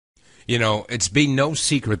You know, it's been no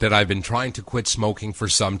secret that I've been trying to quit smoking for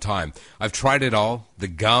some time. I've tried it all, the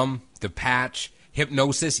gum, the patch,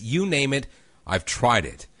 hypnosis, you name it, I've tried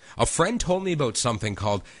it. A friend told me about something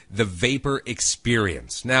called the Vapor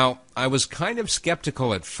Experience. Now, I was kind of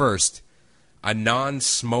skeptical at first. A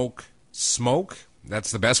non-smoke smoke?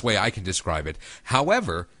 That's the best way I can describe it.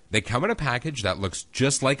 However, they come in a package that looks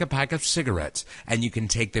just like a pack of cigarettes, and you can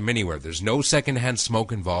take them anywhere. There's no secondhand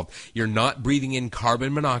smoke involved. You're not breathing in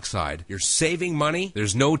carbon monoxide. You're saving money.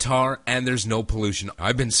 There's no tar, and there's no pollution.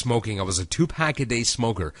 I've been smoking. I was a 2-pack-a-day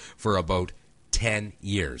smoker for about 10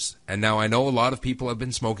 years. And now I know a lot of people have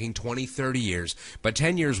been smoking 20, 30 years, but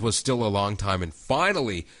 10 years was still a long time. And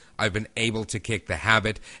finally, I've been able to kick the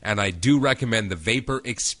habit, and I do recommend the Vapor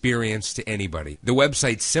Experience to anybody. The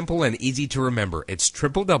website's simple and easy to remember. It's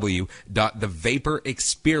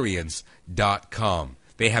www.thevaporexperience.com.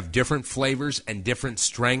 They have different flavors and different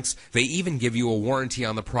strengths. They even give you a warranty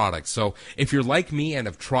on the product. So if you're like me and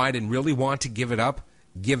have tried and really want to give it up,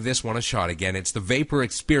 give this one a shot. Again, it's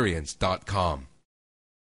thevaporexperience.com.